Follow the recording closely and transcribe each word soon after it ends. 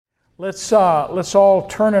Let's all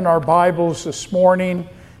turn in our Bibles this morning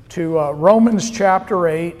to Romans chapter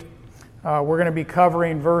 8. We're going to be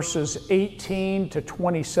covering verses 18 to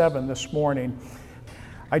 27 this morning.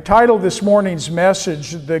 I titled this morning's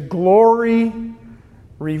message, "The Glory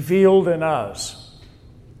Revealed in Us."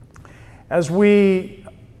 As we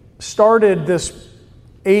started this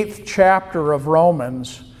 8th chapter of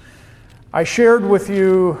Romans, I shared with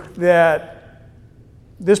you that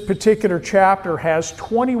this particular chapter has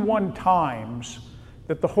 21 times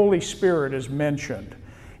that the Holy Spirit is mentioned.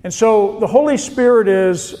 And so the Holy Spirit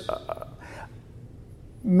is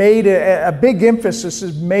made, a big emphasis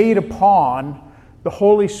is made upon the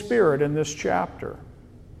Holy Spirit in this chapter.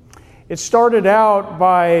 It started out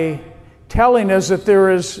by telling us that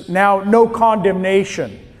there is now no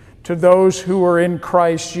condemnation to those who are in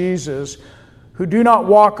Christ Jesus, who do not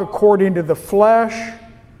walk according to the flesh,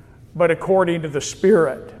 but according to the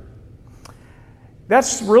Spirit.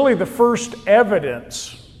 That's really the first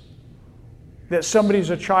evidence that somebody's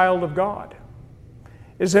a child of God,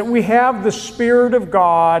 is that we have the Spirit of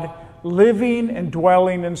God living and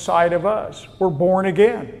dwelling inside of us. We're born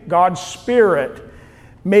again. God's Spirit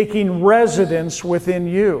making residence within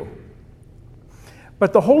you.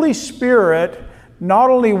 But the Holy Spirit not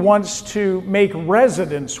only wants to make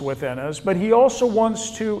residence within us, but He also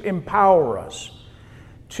wants to empower us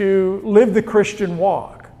to live the Christian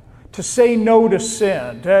walk, to say no to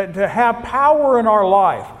sin, to have power in our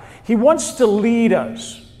life. He wants to lead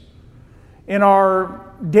us in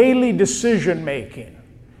our daily decision making.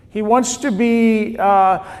 He wants to be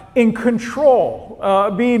in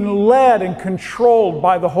control, being led and controlled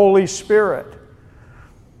by the Holy Spirit.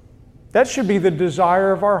 That should be the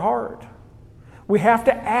desire of our heart. We have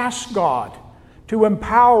to ask God to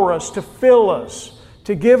empower us, to fill us,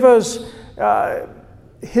 to give us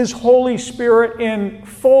His Holy Spirit in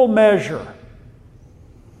full measure,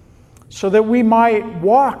 so that we might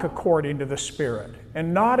walk according to the Spirit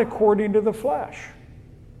and not according to the flesh.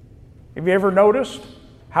 Have you ever noticed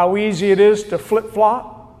how easy it is to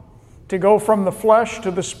flip-flop, to go from the flesh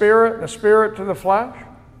to the Spirit to the flesh?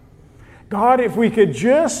 God, if we could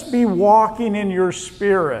just be walking in your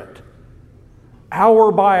Spirit,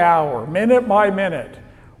 hour by hour, minute by minute,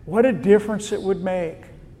 what a difference it would make.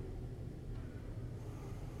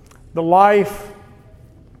 The life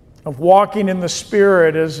of walking in the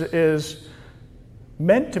Spirit is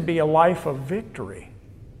meant to be a life of victory.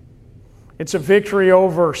 It's a victory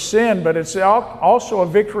over sin, but it's also a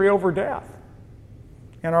victory over death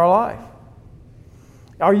in our life.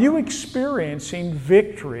 Are you experiencing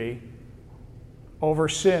victory over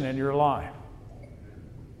sin in your life?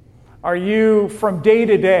 Are you, from day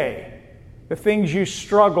to day, the things you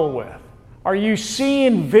struggle with, are you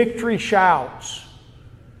seeing victory shouts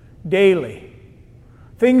daily?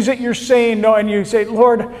 Things that you're saying no, and you say,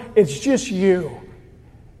 Lord, it's just you.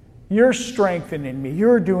 You're strengthening me.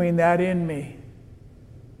 You're doing that in me.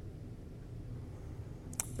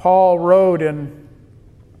 Paul wrote in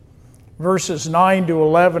verses 9 to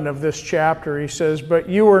 11 of this chapter, he says, "But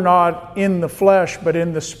you are not in the flesh, but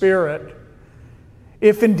in the Spirit,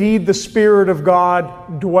 if indeed the Spirit of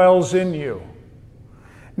God dwells in you.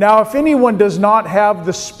 Now, if anyone does not have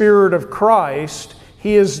the Spirit of Christ,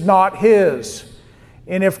 he is not his.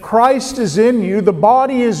 And if Christ is in you, the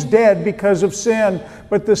body is dead because of sin,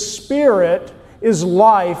 but the Spirit is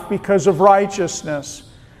life because of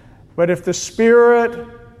righteousness. But if the Spirit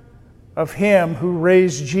of Him who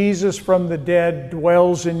raised Jesus from the dead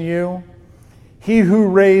dwells in you, He who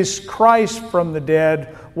raised Christ from the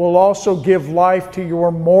dead will also give life to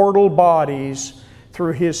your mortal bodies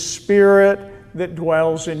through His Spirit that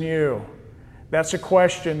dwells in you." That's a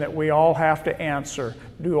question that we all have to answer.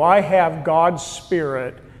 Do I have God's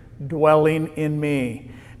Spirit dwelling in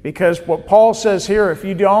me? Because what Paul says here, if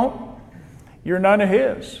you don't, you're none of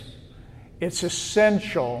His. It's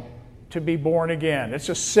essential to be born again. It's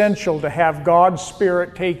essential to have God's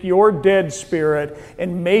Spirit take your dead spirit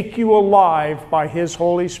and make you alive by His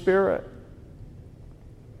Holy Spirit.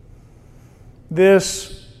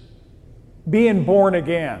 This being born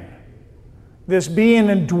again, this being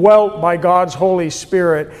indwelt by God's Holy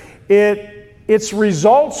Spirit, its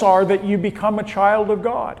results are that you become a child of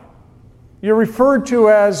God. You're referred to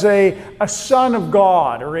as a son of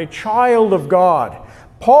God or a child of God.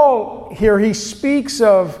 Paul here, he speaks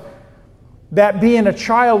of that being a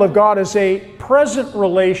child of God as a present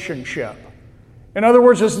relationship. In other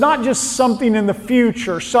words, it's not just something in the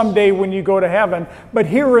future, someday when you go to heaven, but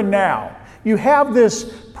here and now. You have this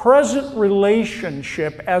present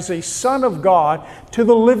relationship as a son of God to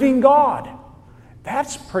the living God.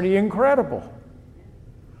 That's pretty incredible.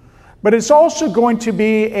 But it's also going to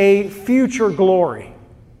be a future glory.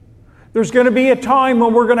 There's going to be a time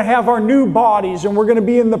when we're going to have our new bodies and we're going to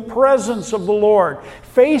be in the presence of the Lord,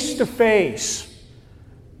 face to face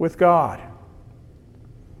with God.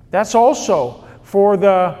 That's also for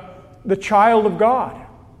the child of God.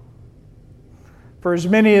 For as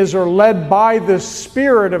many as are led by the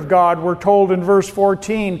Spirit of God, we're told in verse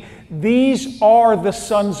 14, these are the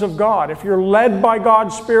sons of God. If you're led by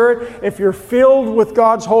God's Spirit, if you're filled with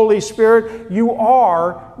God's Holy Spirit, you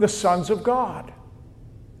are the sons of God.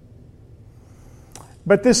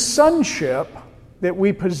 But this sonship that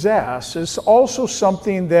we possess is also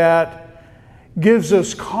something that gives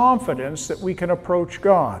us confidence that we can approach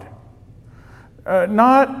God.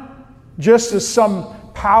 Not just as some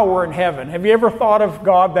power in heaven. Have you ever thought of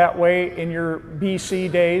God that way in your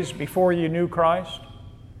BC days before you knew Christ?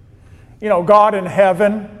 You know, God in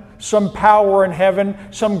heaven, some power in heaven,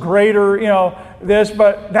 some greater, this,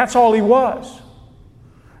 but that's all He was.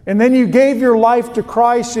 And then you gave your life to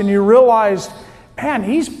Christ and you realized, man,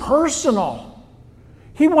 He's personal.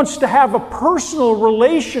 He wants to have a personal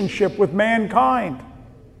relationship with mankind.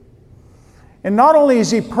 And not only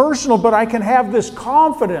is He personal, but I can have this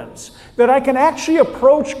confidence that I can actually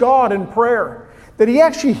approach God in prayer, that He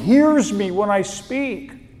actually hears me when I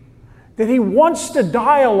speak, that He wants to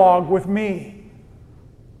dialogue with me.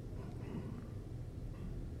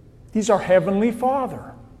 He's our Heavenly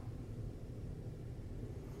Father.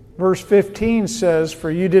 Verse 15 says,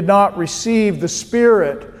 "For you did not receive the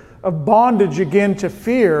spirit of bondage again to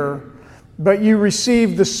fear, but you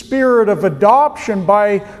received the spirit of adoption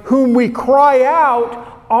by whom we cry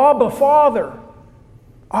out, Abba, Father."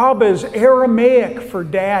 Abba is Aramaic for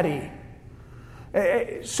daddy.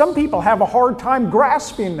 Some people have a hard time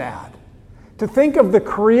grasping that. To think of the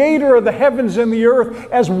Creator of the heavens and the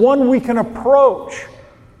earth as one we can approach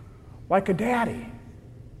like a daddy.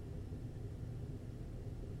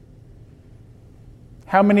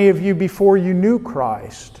 How many of you, before you knew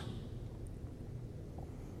Christ,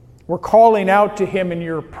 were calling out to Him in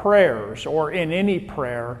your prayers or in any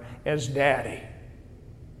prayer as Daddy,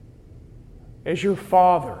 as your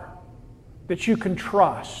Father that you can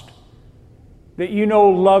trust, that you know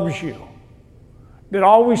loves you, that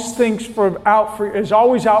always is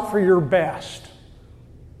always out for your best?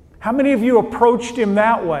 How many of you approached Him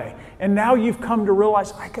that way? And now you've come to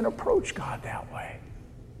realize, I can approach God that way.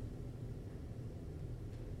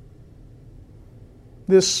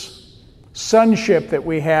 This sonship that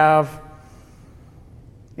we have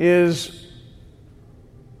is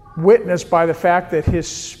witnessed by the fact that His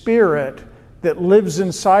Spirit that lives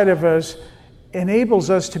inside of us enables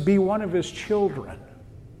us to be one of His children.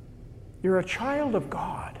 You're a child of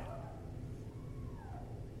God.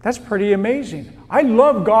 That's pretty amazing. I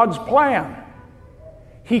love God's plan.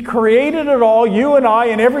 He created it all, you and I,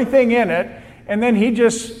 and everything in it, and then He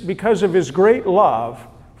just, because of His great love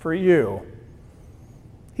for you,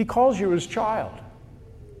 He calls you His child.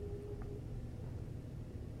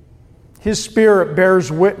 His Spirit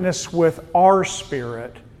bears witness with our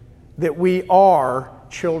spirit that we are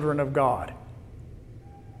children of God.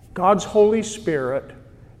 God's Holy Spirit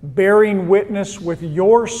bearing witness with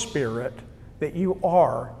your spirit that you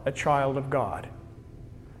are a child of God.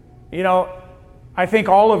 You know, I think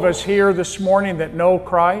all of us here this morning that know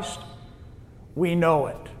Christ, we know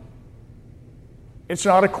it. It's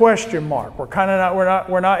not a question mark.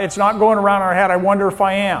 It's not going around our head, I wonder if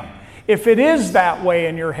I am. If it is that way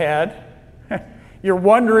in your head, you're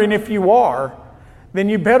wondering if you are, then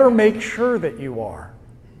you better make sure that you are.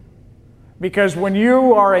 Because when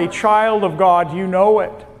you are a child of God, you know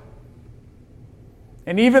it.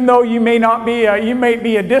 And even though you may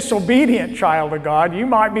be a disobedient child of God, you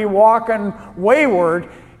might be walking wayward,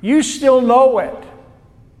 you still know it.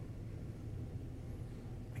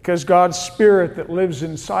 Because God's Spirit that lives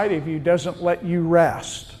inside of you doesn't let you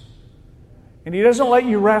rest. And He doesn't let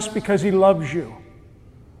you rest because He loves you.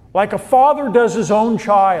 Like a father does his own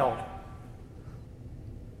child.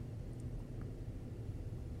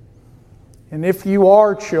 And if you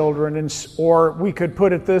are children, or we could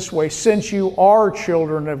put it this way, since you are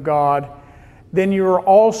children of God, then you're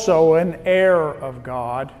also an heir of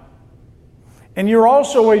God. And you're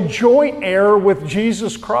also a joint heir with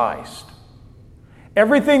Jesus Christ.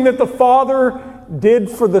 Everything that the Father did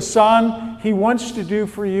for the Son, He wants to do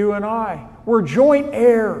for you and I. We're joint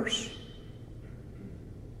heirs.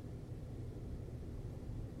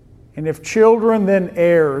 And if children, then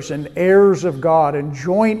heirs, and heirs of God, and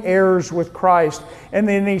joint heirs with Christ. And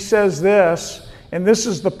then he says this, and this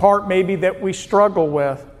is the part maybe that we struggle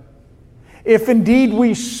with. If indeed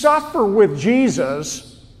we suffer with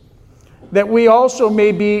Jesus, that we also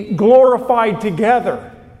may be glorified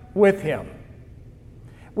together with Him.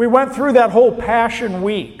 We went through that whole Passion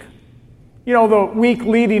Week You know, the week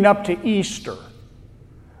leading up to Easter.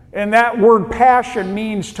 And that word passion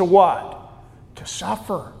means to what? To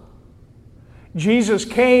suffer. Jesus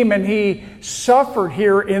came and He suffered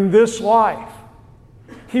here in this life.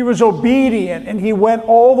 He was obedient and He went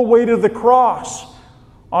all the way to the cross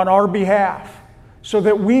on our behalf so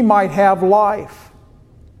that we might have life.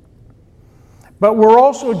 But we're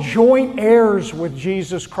also joint heirs with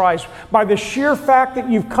Jesus Christ by the sheer fact that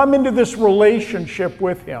you've come into this relationship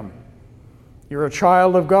with Him. You're a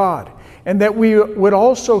child of God. And that we would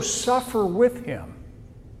also suffer with Him.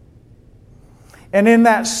 And in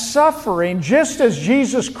that suffering, just as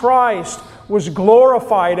Jesus Christ was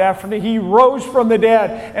glorified after He rose from the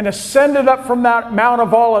dead and ascended up from that Mount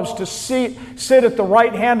of Olives to sit at the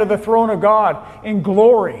right hand of the throne of God in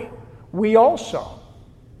glory, we also,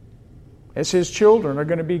 as His children, are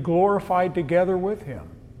going to be glorified together with Him.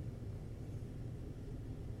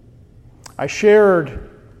 I shared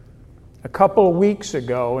a couple of weeks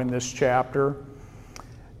ago in this chapter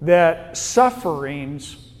that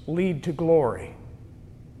sufferings lead to glory.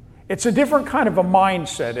 It's a different kind of a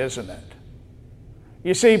mindset, isn't it?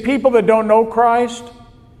 You see, people that don't know Christ,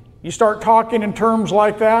 you start talking in terms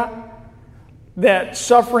like that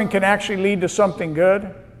suffering can actually lead to something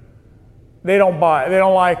good. They don't buy it. They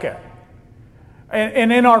don't like it.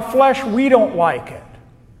 And in our flesh, we don't like it.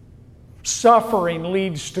 Suffering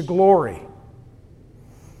leads to glory.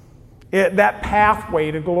 That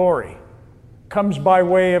pathway to glory comes by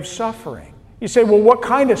way of suffering. You say, well, what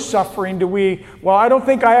kind of suffering do we... Well, I don't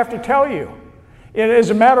think I have to tell you. As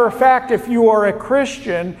a matter of fact, if you are a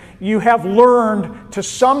Christian, you have learned to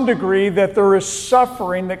some degree that there is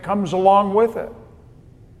suffering that comes along with it.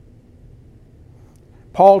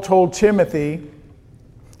 Paul told Timothy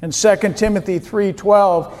in 2 Timothy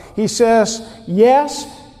 3:12, he says, yes,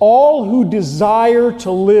 all who desire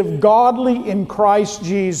to live godly in Christ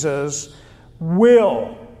Jesus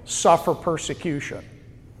will suffer persecution.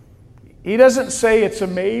 He doesn't say it's a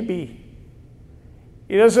maybe.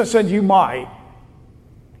 He doesn't say you might,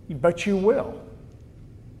 but you will.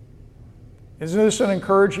 Isn't this an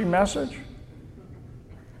encouraging message?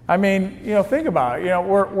 I mean, think about it.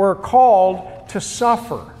 We're called to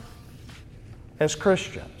suffer as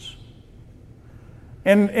Christians.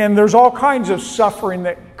 And there's all kinds of suffering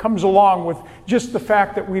that comes along with just the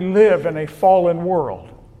fact that we live in a fallen world.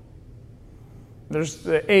 There's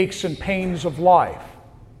the aches and pains of life.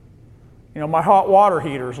 My hot water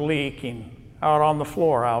heater's leaking out on the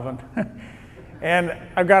floor, Alvin. And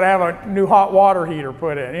I've got to have a new hot water heater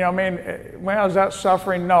put in. Well, is that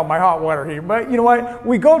suffering? No, my hot water heater. But you know what?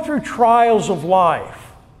 We go through trials of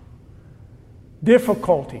life,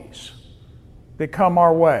 difficulties that come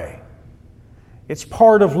our way. It's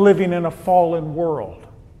part of living in a fallen world.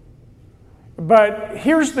 But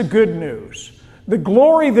here's the good news. The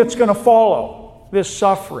glory that's going to follow this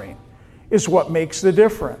suffering is what makes the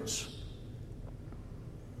difference.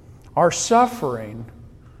 Our suffering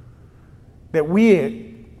that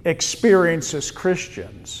we experience as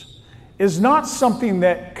Christians is not something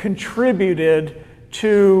that contributed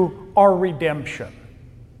to our redemption.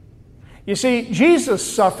 You see,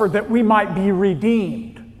 Jesus suffered that we might be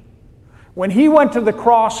redeemed. When He went to the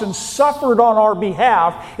cross and suffered on our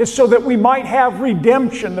behalf, it's so that we might have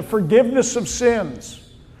redemption, the forgiveness of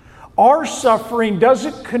sins. Our suffering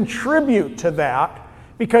doesn't contribute to that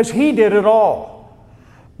because He did it all.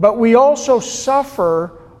 But we also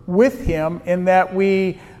suffer with Him in that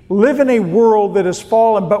we live in a world that is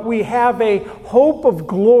fallen, but we have a hope of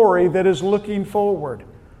glory that is looking forward.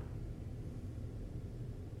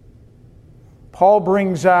 Paul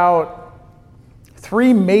brings out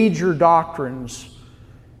 3 major doctrines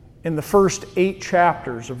in the first 8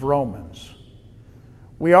 chapters of Romans.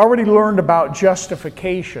 We already learned about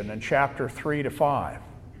justification in chapter 3 to 5.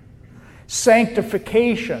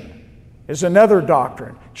 Sanctification is another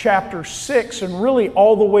doctrine, chapter 6, and really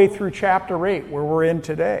all the way through chapter 8, where we're in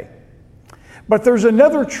today. But there's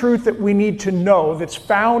another truth that we need to know that's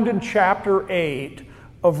found in chapter 8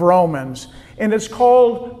 of Romans, and it's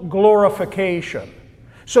called glorification.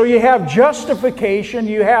 So you have justification,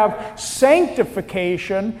 you have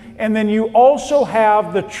sanctification, and then you also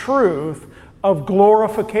have the truth of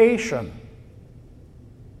glorification.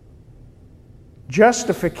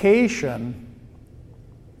 Justification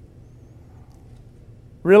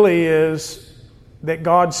really is that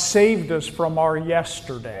God saved us from our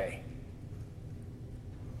yesterday.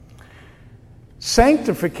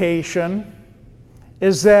 Sanctification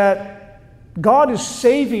is that God is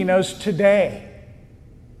saving us today.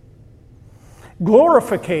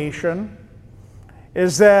 Glorification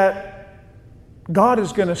is that God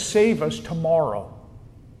is going to save us tomorrow.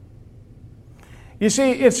 You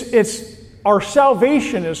see, it's our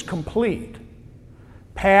salvation is complete.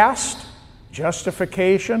 Past,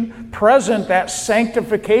 justification. Present, that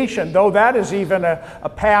sanctification, though that is even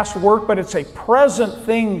a past work, but it's a present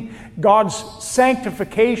thing, God's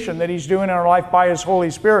sanctification that He's doing in our life by His Holy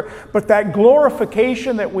Spirit. But that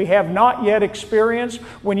glorification that we have not yet experienced,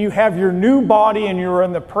 when you have your new body and you're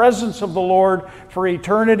in the presence of the Lord for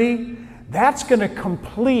eternity, that's going to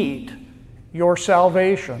complete your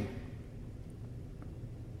salvation.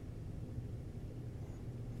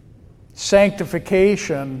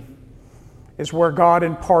 Sanctification is where God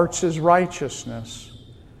imparts His righteousness.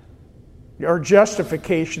 Our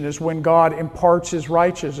justification is when God imparts His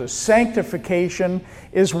righteousness. Sanctification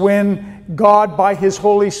is when God, by His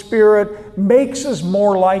Holy Spirit, makes us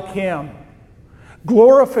more like Him.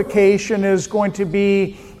 Glorification is going to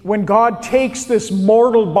be when God takes this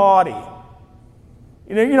mortal body.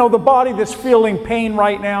 You know, the body that's feeling pain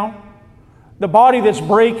right now, the body that's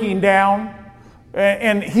breaking down,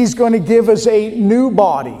 and He's going to give us a new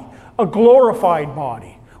body, a glorified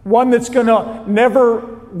body, one that's going to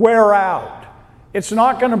never wear out. It's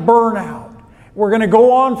not going to burn out. We're going to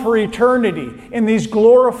go on for eternity in these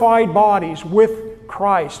glorified bodies with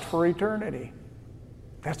Christ for eternity.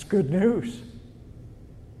 That's good news.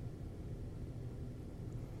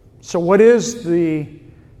 So what is the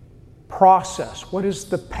process? What is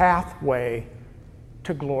the pathway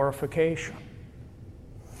to glorification?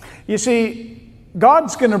 You see,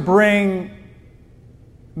 God's going to bring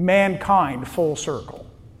mankind full circle.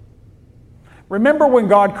 Remember when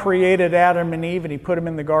God created Adam and Eve and He put them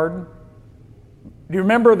in the garden? Do you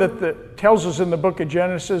remember that it tells us in the book of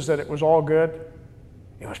Genesis that it was all good?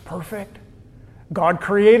 It was perfect. God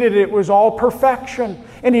created it. It was all perfection.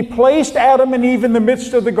 And He placed Adam and Eve in the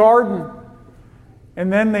midst of the garden.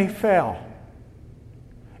 And then they fell.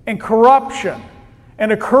 And corruption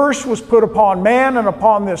and a curse was put upon man and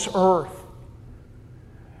upon this earth.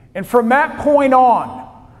 And from that point on,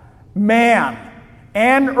 man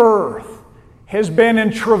and earth has been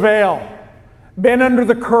in travail, been under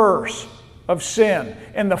the curse of sin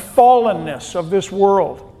and the fallenness of this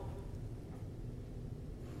world.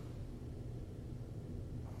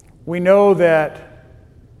 We know that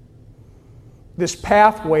this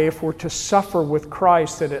pathway, if we're to suffer with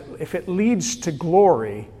Christ, that if it leads to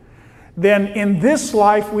glory, then in this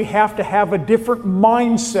life we have to have a different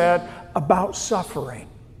mindset about suffering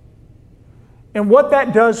and what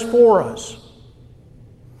that does for us.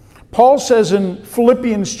 Paul says in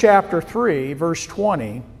Philippians chapter 3, verse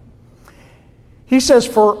 20, he says,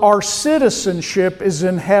 "For our citizenship is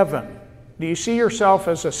in heaven." Do you see yourself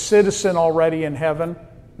as a citizen already in heaven?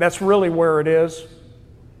 That's really where it is.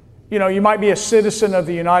 You know, you might be a citizen of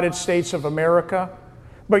the United States of America,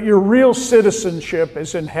 but your real citizenship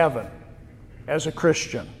is in heaven as a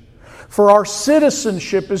Christian. "For our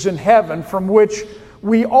citizenship is in heaven, from which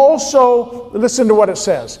we also," listen to what it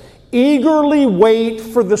says, "eagerly wait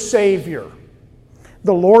for the Savior,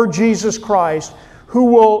 the Lord Jesus Christ, who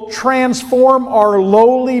will transform our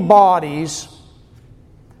lowly bodies,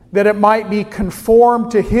 that it might be conformed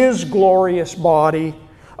to His glorious body,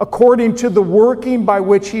 according to the working by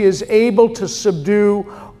which He is able to subdue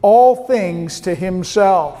all things to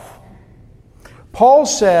Himself." Paul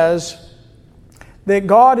says that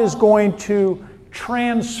God is going to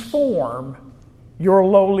transform your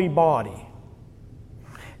lowly body.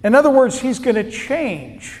 In other words, He's going to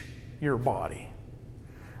change your body.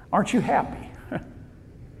 Aren't you happy?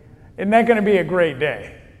 Isn't that going to be a great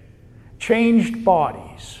day? Changed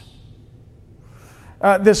bodies.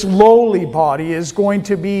 This lowly body is going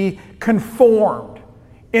to be conformed.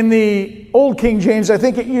 In the Old King James, I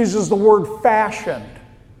think it uses the word fashioned,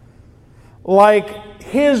 like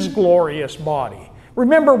His glorious body.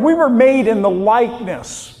 Remember, we were made in the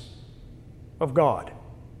likeness of God,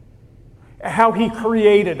 how He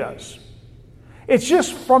created us. It's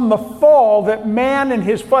just from the fall that man and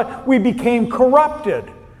his flesh, we became corrupted.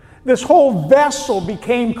 This whole vessel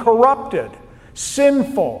became corrupted,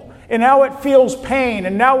 sinful, and now it feels pain,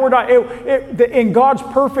 and now we're not. In God's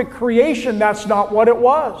perfect creation, that's not what it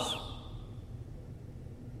was.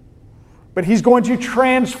 But He's going to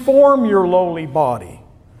transform your lowly body.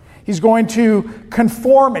 He's going to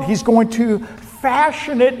conform it. He's going to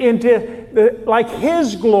fashion it into like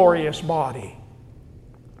His glorious body.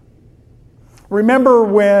 Remember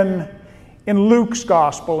when in Luke's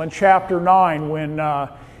Gospel in chapter 9, when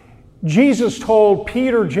Jesus told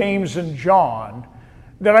Peter, James, and John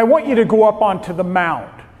that I want you to go up onto the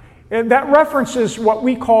mount. And that references what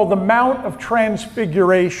we call the Mount of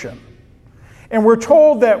Transfiguration. And we're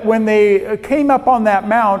told that when they came up on that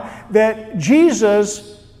mount, that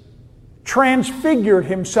Jesus transfigured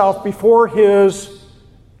Himself before His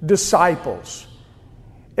disciples.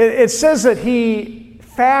 It says that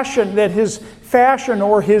his fashion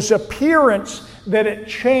or his appearance, that it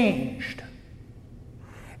changed.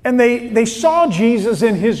 And they saw Jesus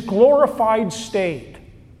in his glorified state.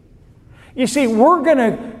 You see, we're going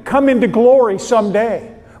to come into glory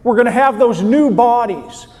someday. We're going to have those new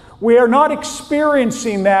bodies. We are not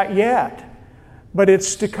experiencing that yet, but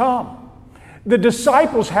it's to come. The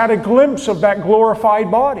disciples had a glimpse of that glorified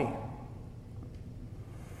body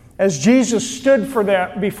as Jesus stood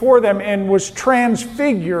before them and was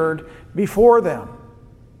transfigured before them.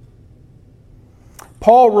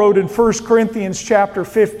 Paul wrote in 1 Corinthians chapter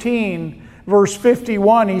 15, verse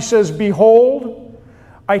 51, he says, "Behold,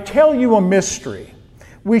 I tell you a mystery.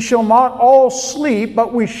 We shall not all sleep,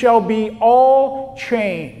 but we shall be all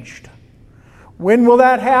changed." When will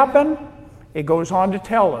that happen? It goes on to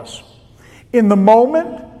tell us. In the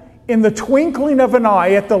moment, in the twinkling of an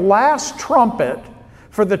eye, at the last trumpet,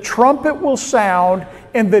 for the trumpet will sound,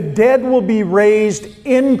 and the dead will be raised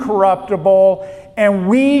incorruptible, and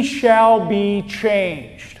we shall be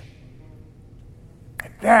changed.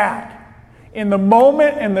 That, in the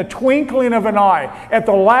moment, in the twinkling of an eye, at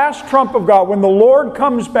the last trump of God, when the Lord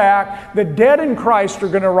comes back, the dead in Christ are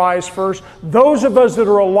going to rise first. Those of us that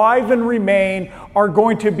are alive and remain are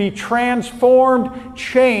going to be transformed,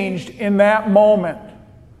 changed in that moment.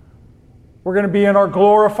 We're going to be in our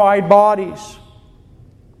glorified bodies.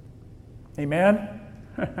 Amen?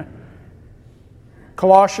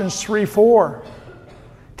 Colossians 3:4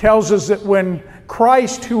 tells us that when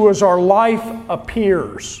Christ, who is our life,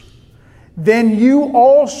 appears, then you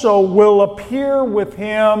also will appear with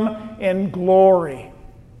him in glory.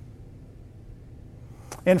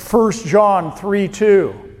 In 1 John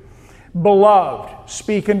 3:2, "Beloved,"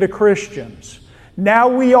 speaking to Christians, "now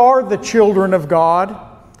we are the children of God,"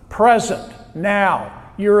 present, now,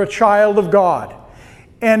 you're a child of God,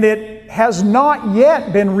 "and it has not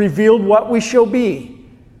yet been revealed what we shall be."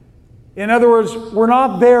 In other words, we're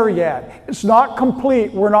not there yet. It's not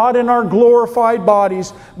complete. We're not in our glorified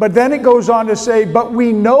bodies. But then it goes on to say, "But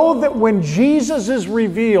we know that when Jesus is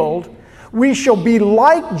revealed, we shall be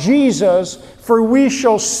like Jesus, for we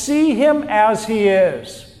shall see him as he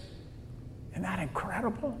is." Isn't that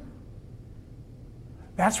incredible?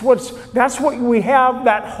 That's what we have,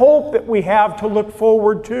 that hope that we have to look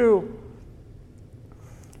forward to.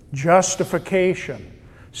 Justification,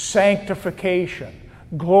 sanctification,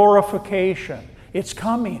 glorification. It's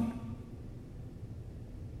coming.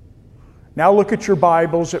 Now look at your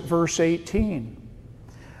Bibles at verse 18.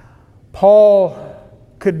 Paul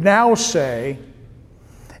could now say,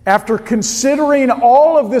 after considering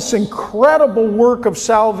all of this incredible work of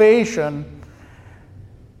salvation,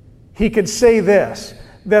 he could say this,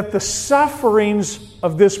 that the sufferings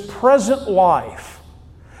of this present life,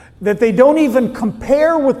 that they don't even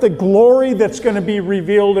compare with the glory that's going to be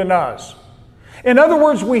revealed in us. In other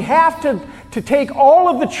words, we have to take all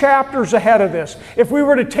of the chapters ahead of this. If we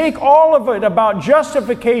were to take all of it about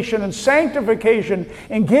justification and sanctification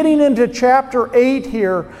and getting into chapter 8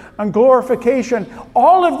 here on glorification,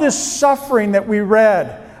 all of this suffering that we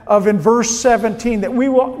read of in verse 17, that we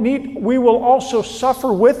will also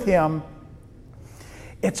suffer with him,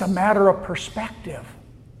 it's a matter of perspective.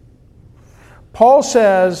 Paul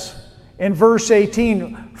says in verse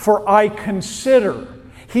 18, "For I consider."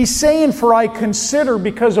 He's saying, "For I consider,"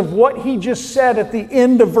 because of what he just said at the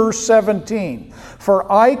end of verse 17. "For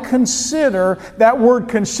I consider," that word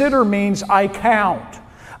consider means I count,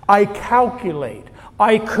 I calculate,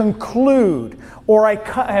 I conclude, or I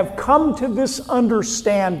have come to this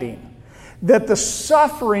understanding that the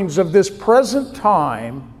sufferings of this present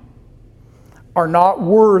time are not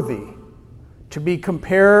worthy to be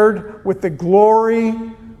compared with the glory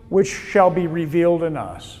which shall be revealed in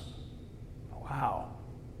us. Wow.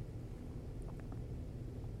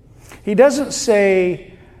 He doesn't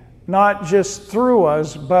say not just through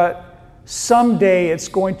us, but someday it's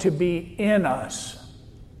going to be in us,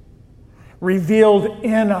 revealed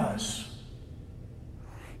in us.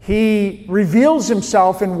 He reveals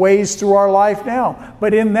himself in ways through our life now,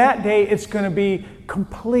 but in that day it's going to be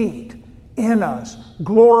complete in us,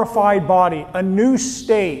 glorified body, a new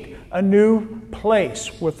state, a new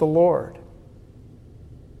place with the Lord.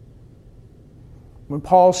 When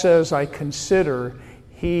Paul says, "I consider,"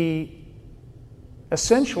 he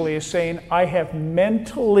essentially is saying, I have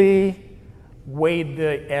mentally weighed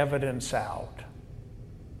the evidence out.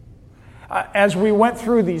 As we went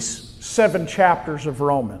through these 7 chapters of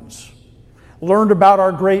Romans, learned about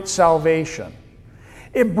our great salvation,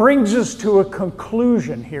 it brings us to a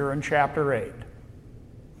conclusion here in chapter 8.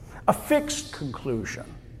 A fixed conclusion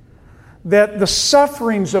that the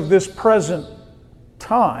sufferings of this present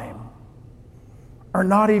time are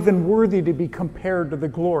not even worthy to be compared to the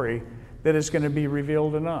glory that is going to be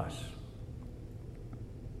revealed in us.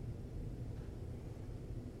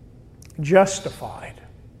 Justified,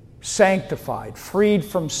 sanctified, freed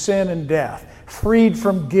from sin and death, freed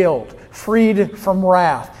from guilt, freed from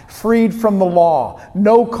wrath, freed from the law,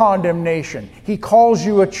 no condemnation. He calls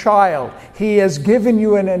you a child. He has given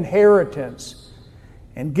you an inheritance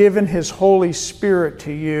and given His Holy Spirit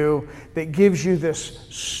to you that gives you this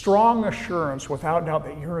strong assurance without doubt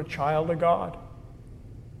that you're a child of God.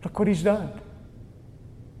 Look what He's done.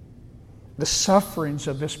 The sufferings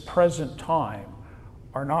of this present time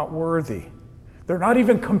are not worthy. They're not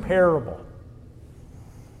even comparable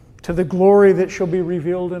to the glory that shall be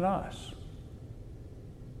revealed in us.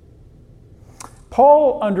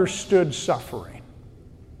 Paul understood suffering.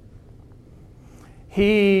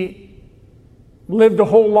 He lived a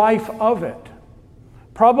whole life of it,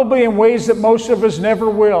 probably in ways that most of us never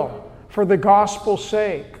will, for the gospel's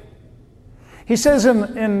sake. He says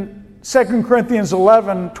in 2 Corinthians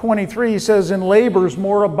 11:23, he says, in labors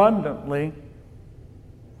more abundantly,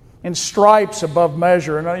 in stripes above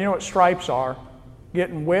measure. And you know what stripes are?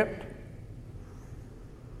 Getting whipped.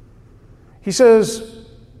 He says,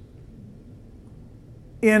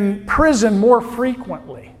 in prison more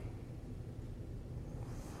frequently.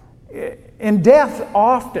 In death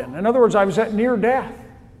often. In other words, I was at near death.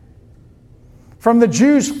 From the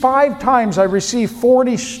Jews 5 times I received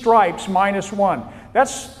 40 stripes minus 1.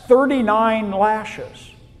 That's 39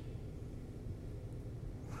 lashes.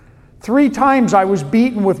 3 times I was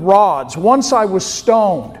beaten with rods. Once I was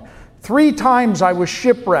stoned. 3 times I was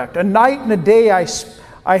shipwrecked. A night and a day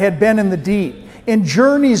I had been in the deep. In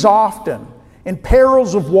journeys often. In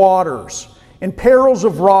perils of waters. In perils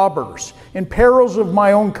of robbers. In perils of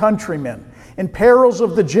my own countrymen. In perils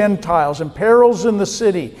of the Gentiles, in perils in the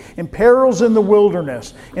city, in perils in the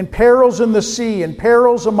wilderness, in perils in the sea, in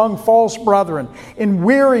perils among false brethren, in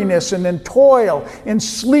weariness and in toil, in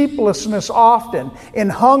sleeplessness often, in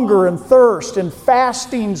hunger and thirst, in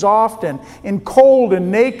fastings often, in cold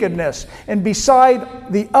and nakedness, and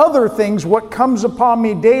beside the other things, what comes upon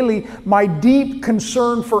me daily, my deep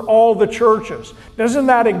concern for all the churches. Doesn't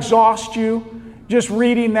that exhaust you? Just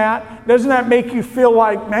reading that, doesn't that make you feel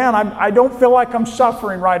like, man, I don't feel like I'm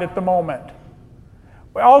suffering right at the moment?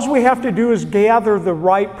 All we have to do is gather the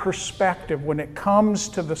right perspective when it comes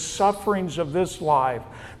to the sufferings of this life,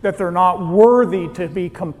 that they're not worthy to be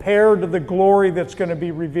compared to the glory that's going to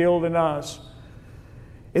be revealed in us.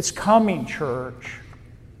 It's coming, church.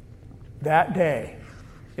 That day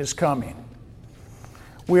is coming.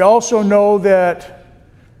 We also know that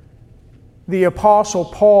the Apostle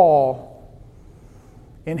Paul,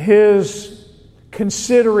 in his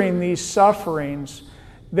considering these sufferings,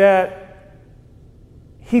 that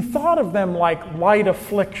he thought of them like light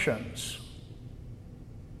afflictions.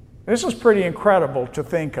 This is pretty incredible to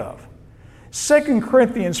think of. 2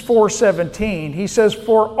 Corinthians 4:17, he says,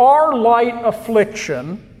 for our light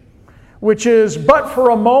affliction, which is but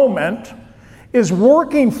for a moment, is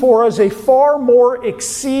working for us a far more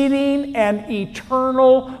exceeding and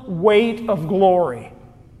eternal weight of glory.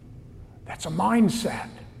 That's a mindset.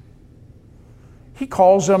 He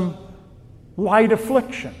calls them light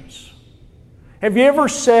afflictions. Have you ever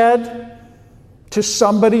said to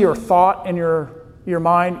somebody or thought in your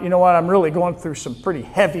mind, you know what, I'm really going through some pretty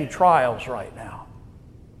heavy trials right now.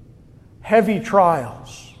 Heavy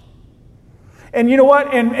trials. And you know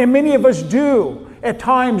what? And many of us do at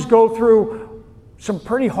times go through some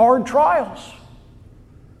pretty hard trials.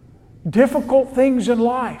 Difficult things in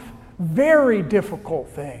life. Very difficult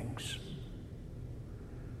things.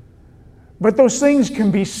 But those things can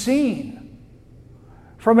be seen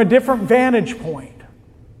from a different vantage point.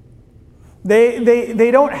 They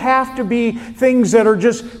don't have to be things that are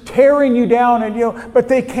just tearing you down, and but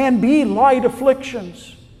they can be light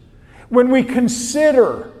afflictions when we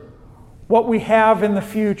consider what we have in the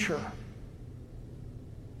future.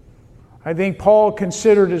 I think Paul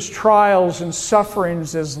considered his trials and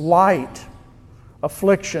sufferings as light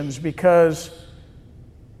afflictions because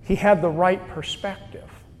he had the right perspective.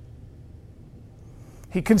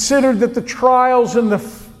 He considered that the trials and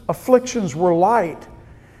the afflictions were light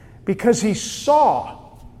because he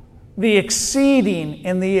saw the exceeding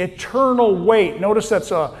and the eternal weight. Notice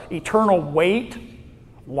that's an eternal weight,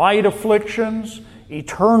 light afflictions,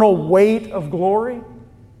 eternal weight of glory.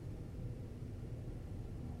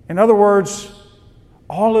 In other words,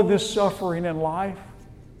 all of this suffering in life,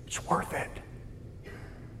 it's worth it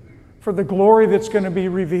for the glory that's going to be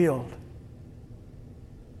revealed.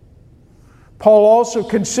 Paul also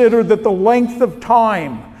considered that the length of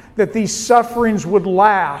time that these sufferings would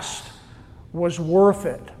last was worth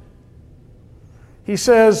it. He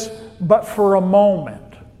says, but for a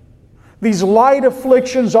moment. These light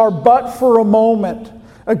afflictions are but for a moment.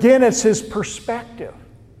 Again, it's his perspective.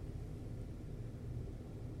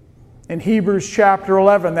 In Hebrews chapter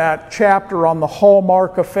 11, that chapter on the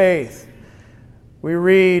hallmark of faith, we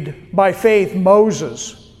read, by faith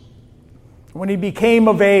Moses, when he became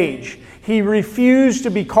of age, he refused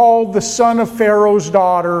to be called the son of Pharaoh's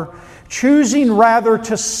daughter, choosing rather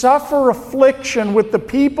to suffer affliction with the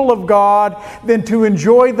people of God than to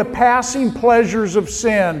enjoy the passing pleasures of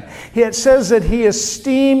sin. It says that he is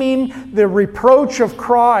esteeming the reproach of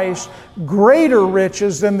Christ greater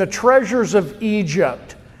riches than the treasures of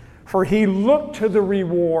Egypt, for he looked to the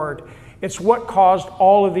reward. It's what caused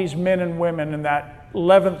all of these men and women in that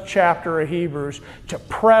 11th chapter of Hebrews to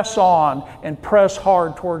press on and press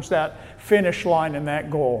hard towards that finish line and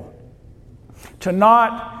that goal. To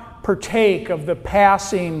not partake of the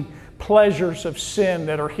passing pleasures of sin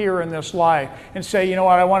that are here in this life and say, you know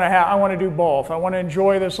what, I want to do both. I want to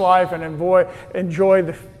enjoy this life and enjoy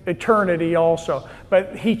the eternity also.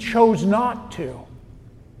 But he chose not to.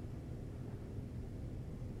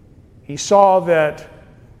 He saw that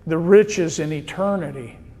the riches in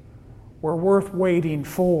eternity were worth waiting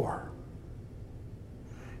for.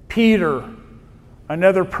 Peter,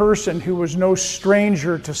 another person who was no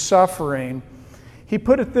stranger to suffering, he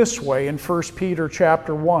put it this way in 1 Peter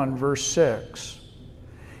chapter 1, verse 6.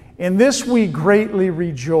 In this we greatly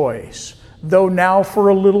rejoice, though now for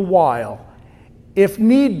a little while, if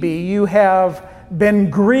need be, you have been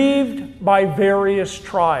grieved by various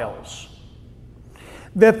trials,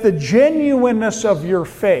 that the genuineness of your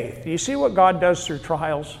faith. Do you see what God does through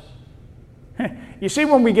trials? You see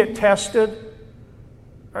when we get tested?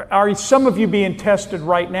 Are some of you being tested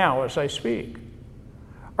right now as I speak?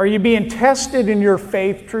 Are you being tested in your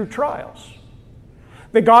faith through trials?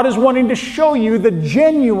 That God is wanting to show you the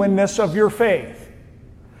genuineness of your faith.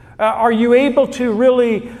 Are you able to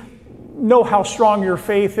really know how strong your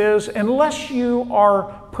faith is unless you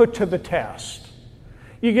are put to the test?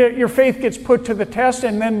 Your faith gets put to the test,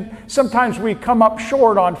 and then sometimes we come up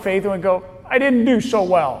short on faith and we go, I didn't do so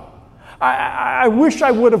well. I wish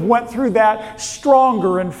I would have went through that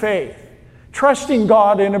stronger in faith, trusting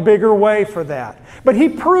God in a bigger way for that. But he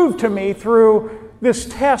proved to me through this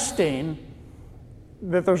testing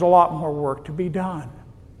that there's a lot more work to be done.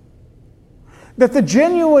 That the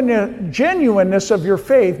genuineness of your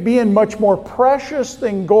faith, being much more precious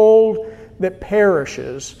than gold that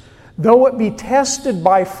perishes, though it be tested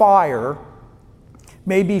by fire,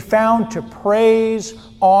 may be found to praise,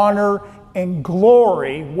 honor, and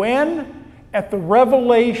glory when? At the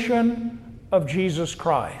revelation of Jesus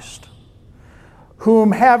Christ,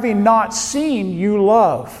 whom having not seen you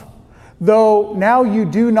love, though now you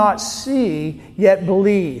do not see, yet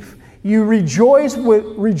believe. You rejoice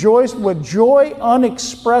with joy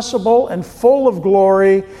unexpressible and full of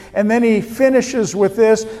glory. And then he finishes with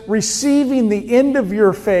this, receiving the end of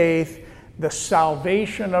your faith, the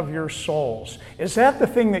salvation of your souls. Is that the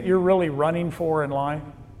thing that you're really running for in life?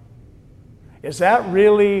 Is that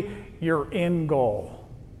really your end goal?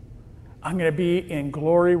 I'm going to be in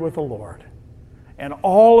glory with the Lord. And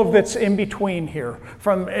all of that's in between here,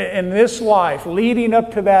 from in this life leading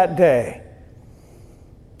up to that day,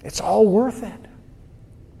 it's all worth it.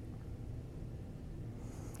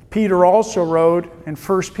 Peter also wrote in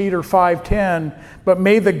 1 Peter 5:10, but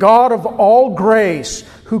may the God of all grace,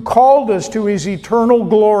 who called us to his eternal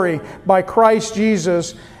glory by Christ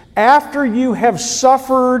Jesus, after you have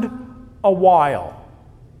suffered a while,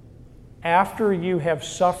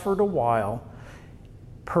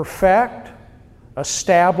 perfect,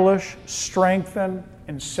 establish, strengthen,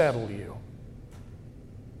 and settle you.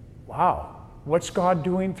 Wow. What's God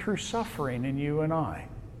doing through suffering in you and I?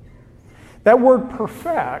 That word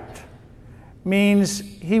perfect means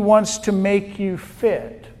he wants to make you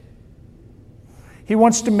fit. He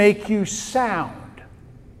wants to make you sound.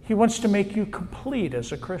 He wants to make you complete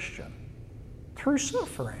as a Christian through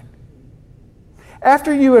suffering.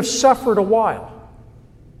 After you have suffered a while,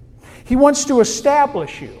 he wants to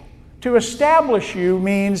establish you. To establish you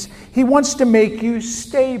means he wants to make you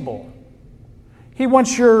stable. He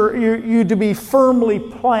wants you to be firmly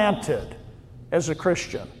planted as a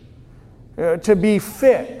Christian, to be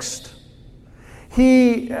fixed.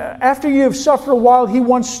 After you have suffered a while, he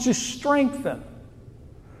wants to strengthen,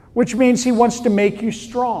 which means he wants to make you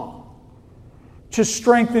strong, to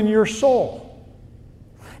strengthen your soul.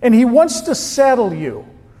 And he wants to settle you.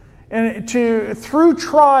 And through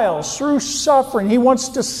trials, through suffering, he wants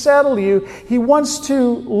to settle you. He wants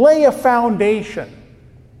to lay a foundation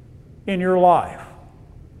in your life.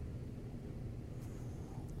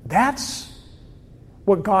 That's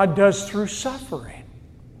what God does through suffering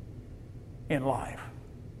in life.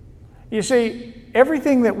 You see,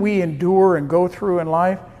 everything that we endure and go through in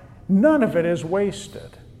life, none of it is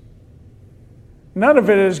wasted. None of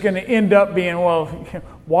it is going to end up being, well,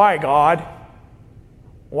 why, God?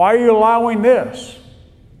 Why are you allowing this?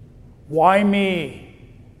 Why me?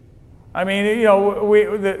 I mean,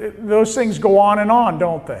 those things go on and on,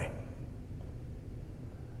 don't they?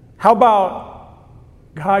 How about,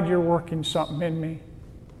 God, you're working something in me.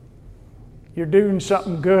 You're doing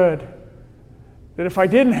something good. That if I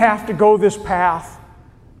didn't have to go this path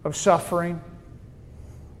of suffering,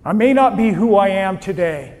 I may not be who I am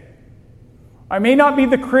today. I may not be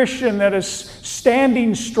the Christian that is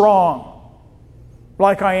standing strong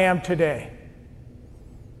like I am today.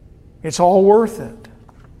 It's all worth it.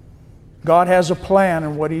 God has a plan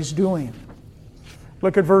in what He's doing.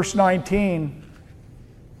 Look at verse 19.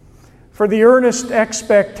 For the earnest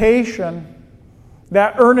expectation,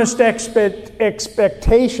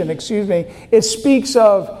 it speaks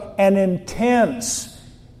of an intense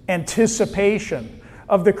anticipation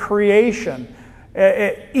of the creation.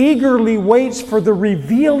 It eagerly waits for the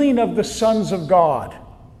revealing of the sons of God.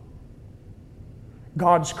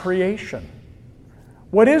 God's creation.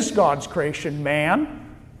 What is God's creation? Man.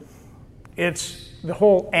 It's the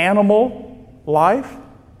whole animal life.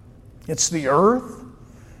 It's the earth.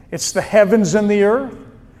 It's the heavens and the earth.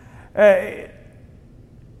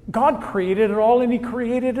 God created it all, and He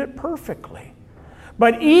created it perfectly.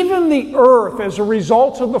 But even the earth, as a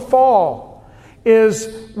result of the fall,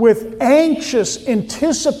 is with anxious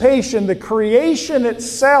anticipation. The creation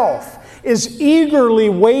itself is eagerly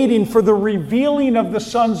waiting for the revealing of the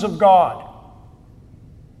sons of God.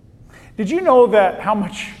 Did you know that how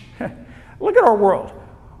much... Look at our world.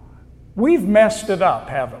 We've messed it up,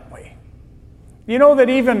 haven't we? You know that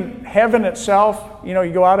even heaven itself, you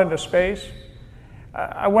go out into space.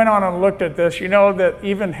 I went on and looked at this. You know that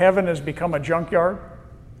even heaven has become a junkyard?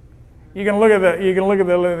 You can look at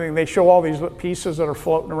the they show all these pieces that are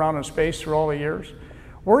floating around in space through all the years.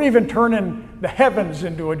 We're even turning the heavens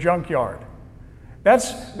into a junkyard.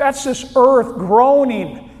 That's this earth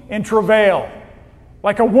groaning in travail,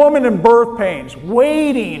 like a woman in birth pains,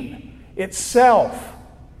 waiting itself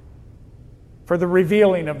for the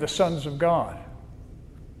revealing of the sons of God.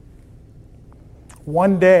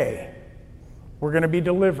 One day, we're going to be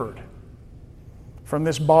delivered from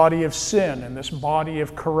this body of sin and this body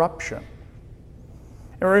of corruption.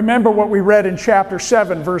 And remember what we read in chapter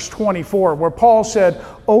 7, verse 24, where Paul said,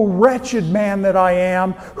 "O wretched man that I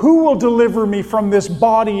am, who will deliver me from this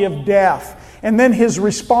body of death?" And then his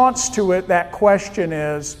response to it, that question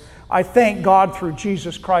is, "I thank God through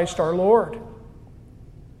Jesus Christ our Lord."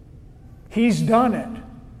 He's done it.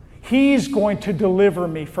 He's going to deliver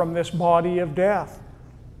me from this body of death.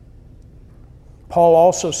 Paul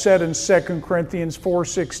also said in 2 Corinthians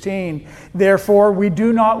 4:16, "Therefore we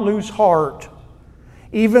do not lose heart.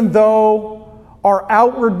 Even though our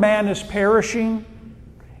outward man is perishing,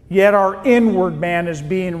 yet our inward man is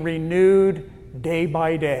being renewed day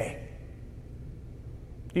by day."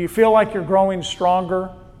 Do you feel like you're growing stronger,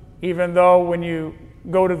 even though when you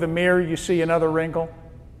go to the mirror you see another wrinkle?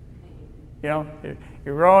 You're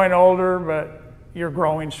growing older, but you're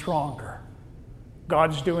growing stronger.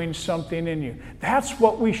 God's doing something in you. That's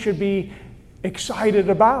what we should be excited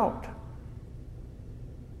about.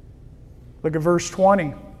 Look at verse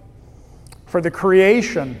 20. For the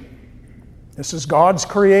creation, this is God's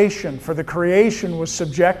creation, for the creation was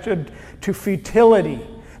subjected to futility.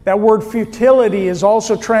 That word futility is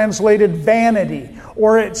also translated vanity,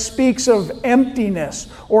 or it speaks of emptiness,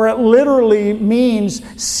 or it literally means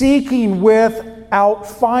seeking without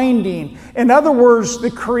finding. In other words, the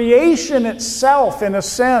creation itself, in a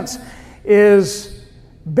sense, is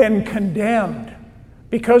been condemned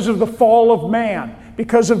because of the fall of man.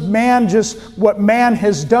 Because of man, just what man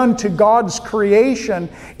has done to God's creation.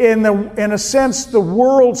 In a sense, the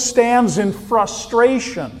world stands in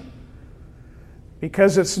frustration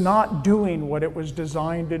because it's not doing what it was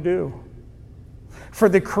designed to do. For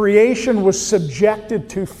the creation was subjected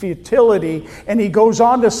to futility, and he goes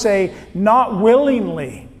on to say, not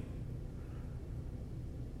willingly,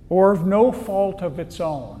 or of no fault of its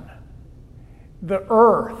own. The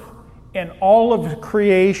earth and all of the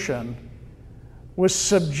creation was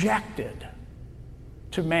subjected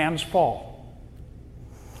to man's fall.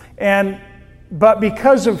 But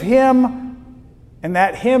because of him, and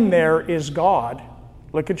that him there is God.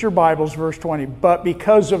 Look at your Bibles, verse 20. But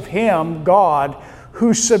because of him, God,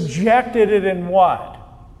 who subjected it in what?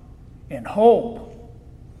 In hope.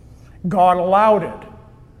 God allowed it.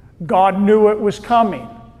 God knew it was coming.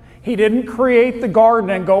 He didn't create the garden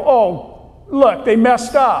and go, oh, look, they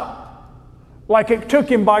messed up. Like it took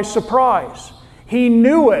him by surprise. He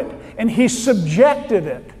knew it, and he subjected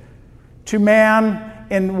it to man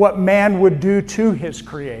and what man would do to his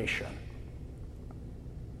creation.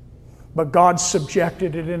 But God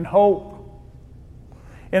subjected it in hope.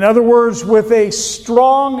 In other words, with a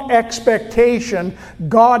strong expectation,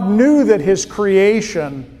 God knew that his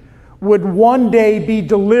creation would one day be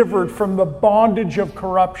delivered from the bondage of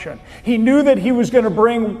corruption. He knew that he was going to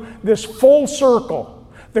bring this full circle,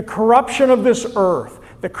 the corruption of this earth,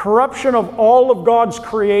 the corruption of all of God's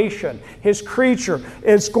creation, his creature,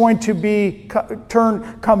 is going to be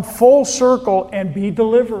come full circle and be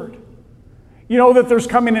delivered. You know that there's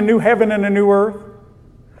coming a new heaven and a new earth?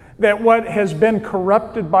 That what has been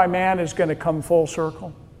corrupted by man is going to come full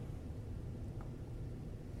circle?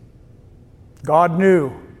 God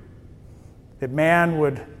knew that man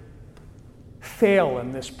would fail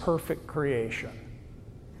in this perfect creation.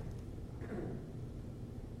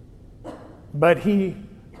 But he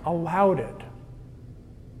allowed it.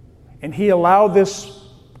 And he allowed this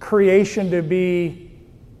creation to be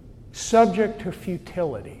subject to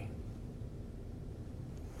futility.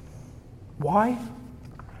 Why?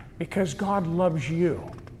 Because God loves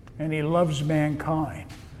you and he loves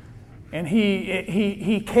mankind. And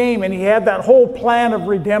he came and he had that whole plan of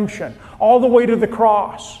redemption all the way to the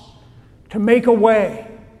cross to make a way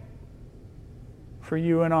for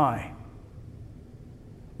you and I.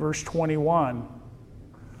 Verse 21,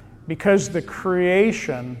 because the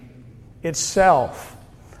creation itself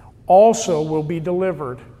also will be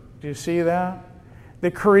delivered. Do you see that?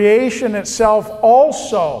 The creation itself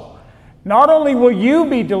also. Not only will you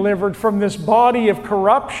be delivered from this body of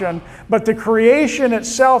corruption, but the creation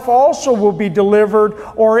itself also will be delivered,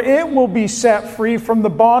 or it will be set free from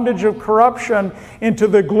the bondage of corruption into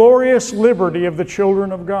the glorious liberty of the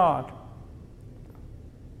children of God.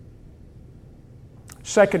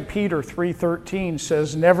 2 Peter 3:13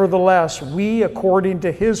 says, nevertheless, we, according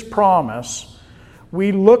to his promise,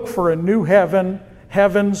 we look for a new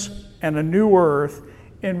heavens and a new earth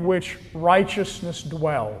in which righteousness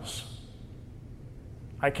dwells.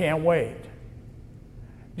 I can't wait.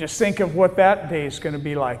 Just think of what that day is going to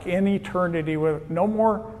be like in eternity, with no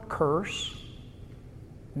more curse,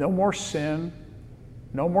 no more sin,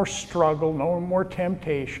 no more struggle, no more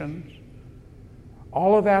temptations.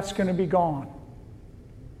 All of that's going to be gone.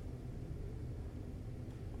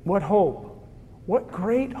 What hope. What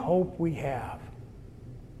great hope we have.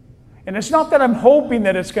 And it's not that I'm hoping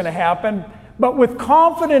that it's going to happen, but with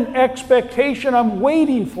confident expectation, I'm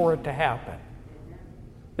waiting for it to happen.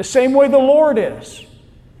 The same way the Lord is.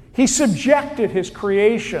 He subjected his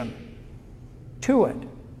creation to it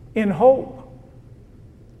in hope.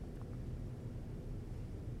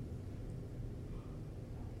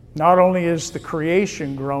 Not only is the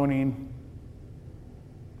creation groaning,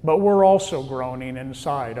 but we're also groaning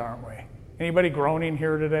inside, aren't we? Anybody groaning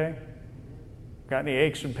here today? Got any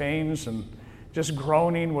aches and pains and just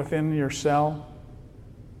groaning within yourself?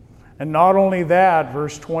 And not only that,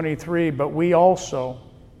 verse 23, but we also,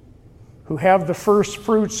 who have the first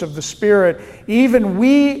fruits of the Spirit, even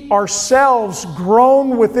we ourselves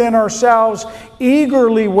groan within ourselves,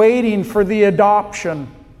 eagerly waiting for the adoption,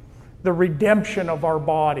 the redemption of our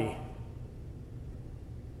body.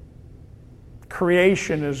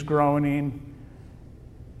 Creation is groaning.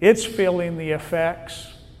 It's feeling the effects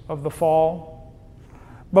of the fall.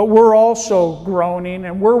 But we're also groaning,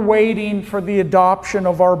 and we're waiting for the adoption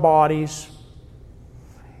of our bodies.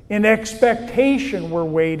 In expectation, we're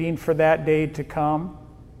waiting for that day to come.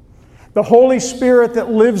 The Holy Spirit that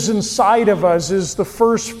lives inside of us is the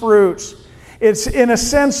first fruits. It's, in a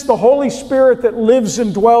sense, the Holy Spirit that lives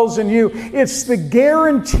and dwells in you. It's the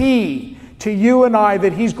guarantee to you and I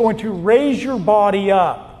that He's going to raise your body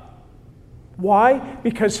up. Why?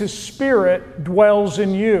 Because His Spirit dwells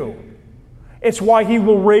in you. It's why He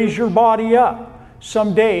will raise your body up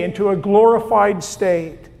someday into a glorified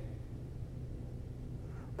state.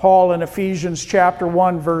 Paul in Ephesians chapter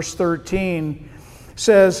 1, verse 13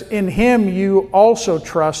 says, in Him you also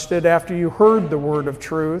trusted after you heard the word of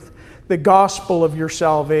truth, the gospel of your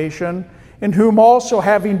salvation, in whom also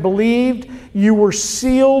having believed you were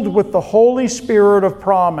sealed with the Holy Spirit of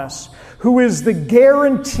promise, who is the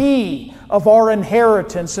guarantee of our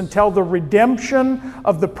inheritance until the redemption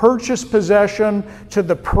of the purchased possession to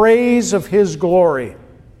the praise of His glory.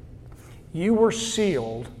 You were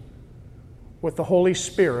sealed with the Holy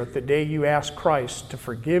Spirit the day you asked Christ to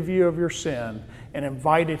forgive you of your sin and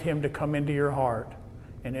invited Him to come into your heart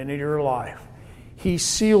and into your life. He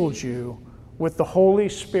sealed you with the Holy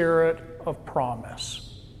Spirit of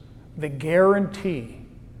promise, the guarantee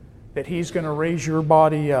that He's going to raise your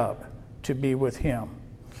body up to be with Him.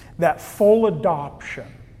 That full adoption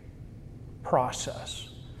process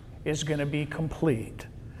is going to be complete.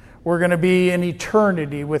 We're going to be in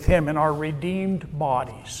eternity with Him in our redeemed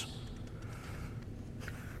bodies.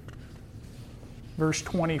 Verse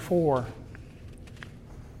 24.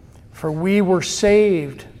 For we were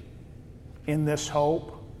saved in this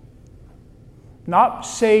hope. Not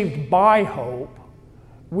saved by hope.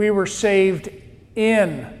 We were saved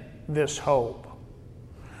in this hope.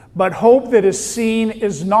 But hope that is seen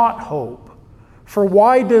is not hope. For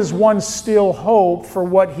why does one still hope for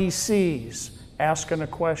what he sees? Asking a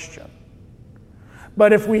question.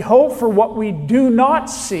 But if we hope for what we do not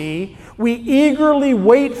see, we eagerly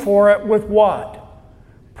wait for it with what?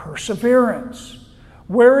 Perseverance.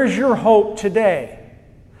 Where is your hope today?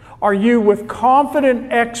 Are you with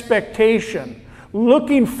confident expectation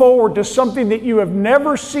looking forward to something that you have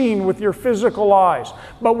never seen with your physical eyes,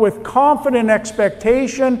 but with confident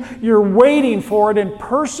expectation, you're waiting for it in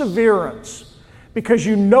perseverance because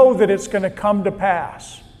you know that it's going to come to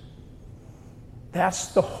pass? That's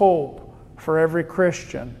the hope for every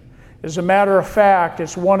Christian. As a matter of fact,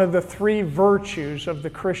 it's one of the three virtues of the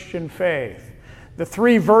Christian faith. The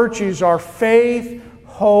three virtues are faith,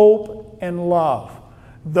 hope, and love.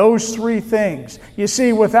 Those three things. You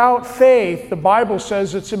see, without faith, the Bible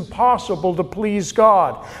says it's impossible to please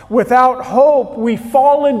God. Without hope, we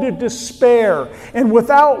fall into despair. And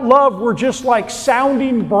without love, we're just like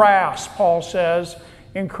sounding brass, Paul says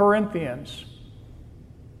in Corinthians.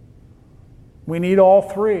 We need all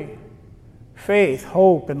three: faith,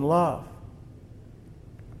 hope, and love.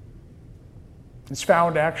 It's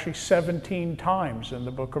found actually 17 times in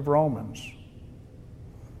the book of Romans.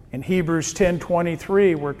 In Hebrews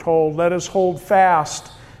 10:23, we're told, let us hold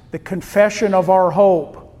fast the confession of our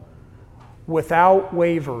hope without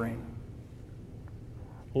wavering.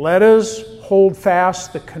 Let us hold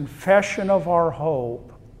fast the confession of our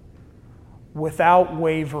hope without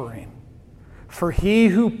wavering. For he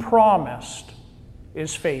who promised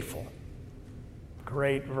is faithful.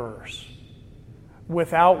 Great verse.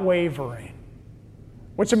 Without wavering.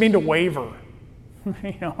 What's it mean to waver?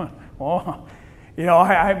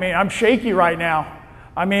 I mean, I'm shaky right now.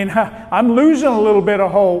 I mean, I'm losing a little bit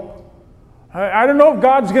of hope. I don't know if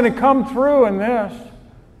God's going to come through in this.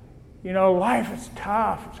 Life is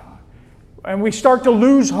tough. And we start to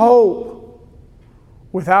lose hope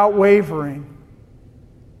without wavering.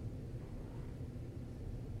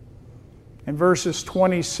 In verses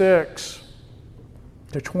 26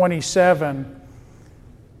 to 27,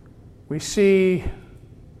 we see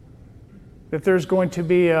that there's going to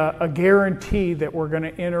be a guarantee that we're going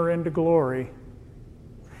to enter into glory.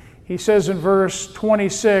 He says in verse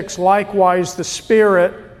 26, likewise the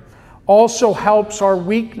Spirit also helps our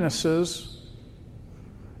weaknesses,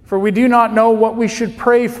 for we do not know what we should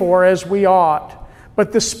pray for as we ought.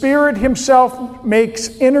 But the Spirit Himself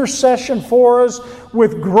makes intercession for us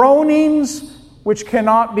with groanings which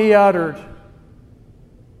cannot be uttered.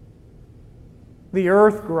 The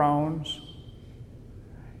earth groans.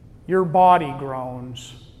 Your body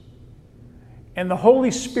groans. And the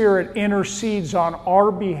Holy Spirit intercedes on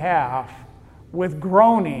our behalf with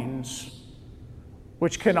groanings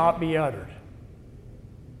which cannot be uttered.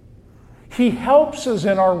 He helps us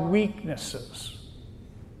in our weaknesses.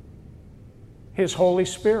 His Holy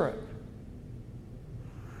Spirit.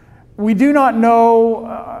 We do not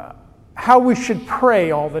know how we should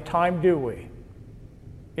pray all the time, do we?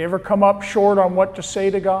 You ever come up short on what to say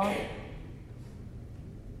to God?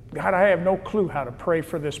 God, I have no clue how to pray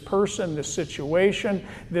for this person, this situation,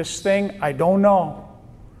 this thing. I don't know.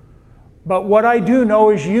 But what I do know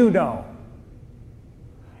is you know.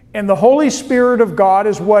 And the Holy Spirit of God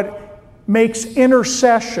is what makes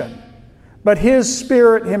intercession. But His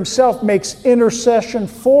Spirit Himself makes intercession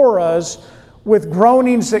for us with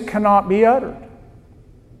groanings that cannot be uttered.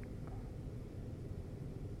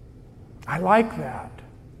 I like that.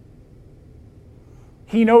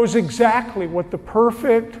 He knows exactly what the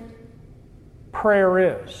perfect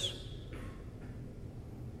prayer is.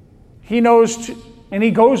 He knows, and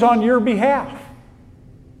He goes on your behalf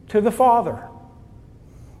to the Father.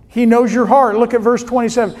 He knows your heart. Look at verse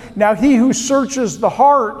 27. Now He who searches the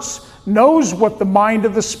hearts knows what the mind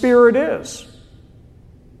of the Spirit is,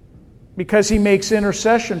 because He makes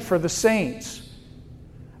intercession for the saints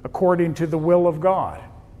according to the will of God.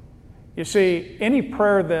 You see, any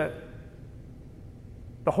prayer that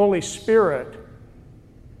the Holy Spirit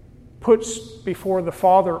puts before the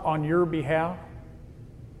Father on your behalf,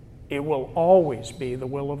 it will always be the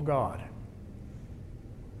will of God.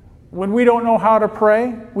 When we don't know how to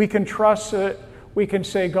pray, we can trust that we can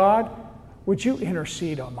say, God, would you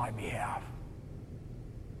intercede on my behalf?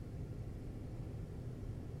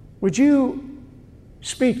 Would you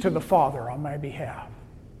speak to the Father on my behalf?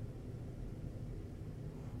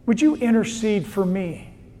 Would you intercede for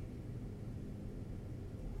me?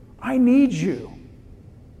 I need you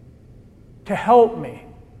to help me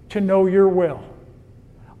to know your will.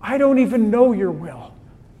 I don't even know your will,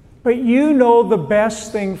 but you know the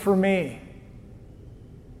best thing for me.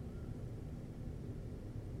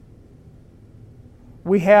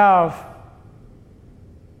 We have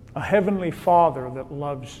a heavenly Father that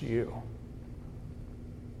loves you.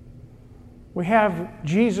 We have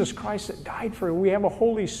Jesus Christ that died for you. We have a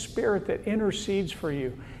Holy Spirit that intercedes for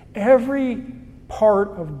you. Every part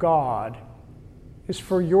of God is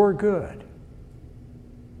for your good,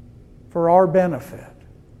 for our benefit.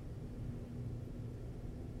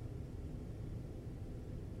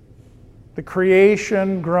 The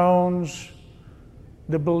creation groans,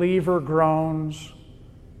 the believer groans.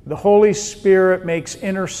 The Holy Spirit makes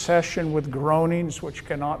intercession with groanings which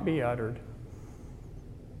cannot be uttered.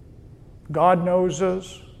 God knows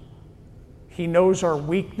us. He knows our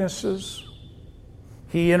weaknesses.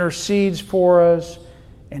 He intercedes for us,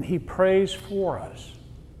 and He prays for us.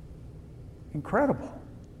 Incredible.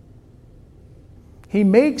 He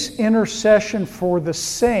makes intercession for the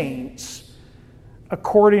saints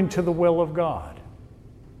according to the will of God.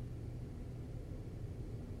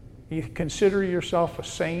 You consider yourself a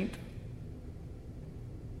saint?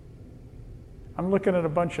 I'm looking at a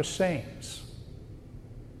bunch of saints.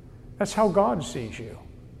 That's how God sees you.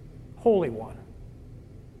 Holy One.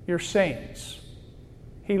 You're saints.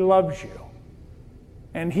 He loves you.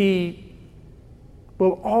 And He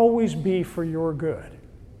will always be for your good.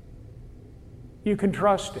 You can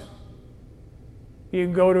trust Him. You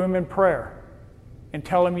can go to Him in prayer and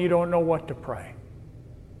tell Him you don't know what to pray.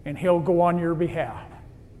 And He'll go on your behalf.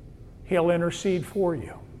 He'll intercede for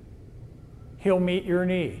you. He'll meet your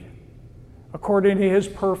need according to His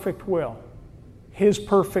perfect will, His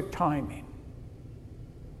perfect timing.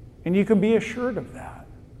 And you can be assured of that.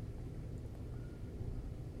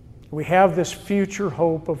 We have this future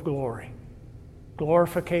hope of glory,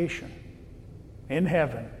 glorification in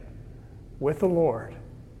heaven with the Lord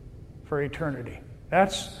for eternity.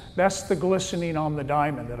 That's the glistening on the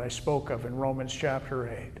diamond that I spoke of in Romans chapter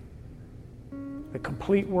 8. The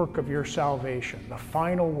complete work of your salvation, the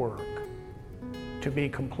final work to be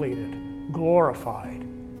completed, glorified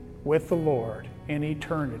with the Lord in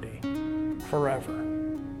eternity forever.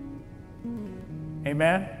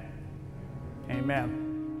 Amen? Amen.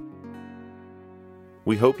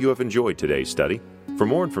 We hope you have enjoyed today's study. For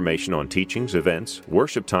more information on teachings, events,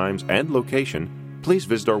 worship times, and location, please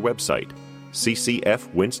visit our website,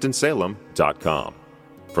 ccfwinstonsalem.com.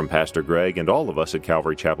 From Pastor Greg and all of us at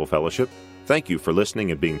Calvary Chapel Fellowship, thank you for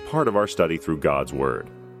listening and being part of our study through God's Word.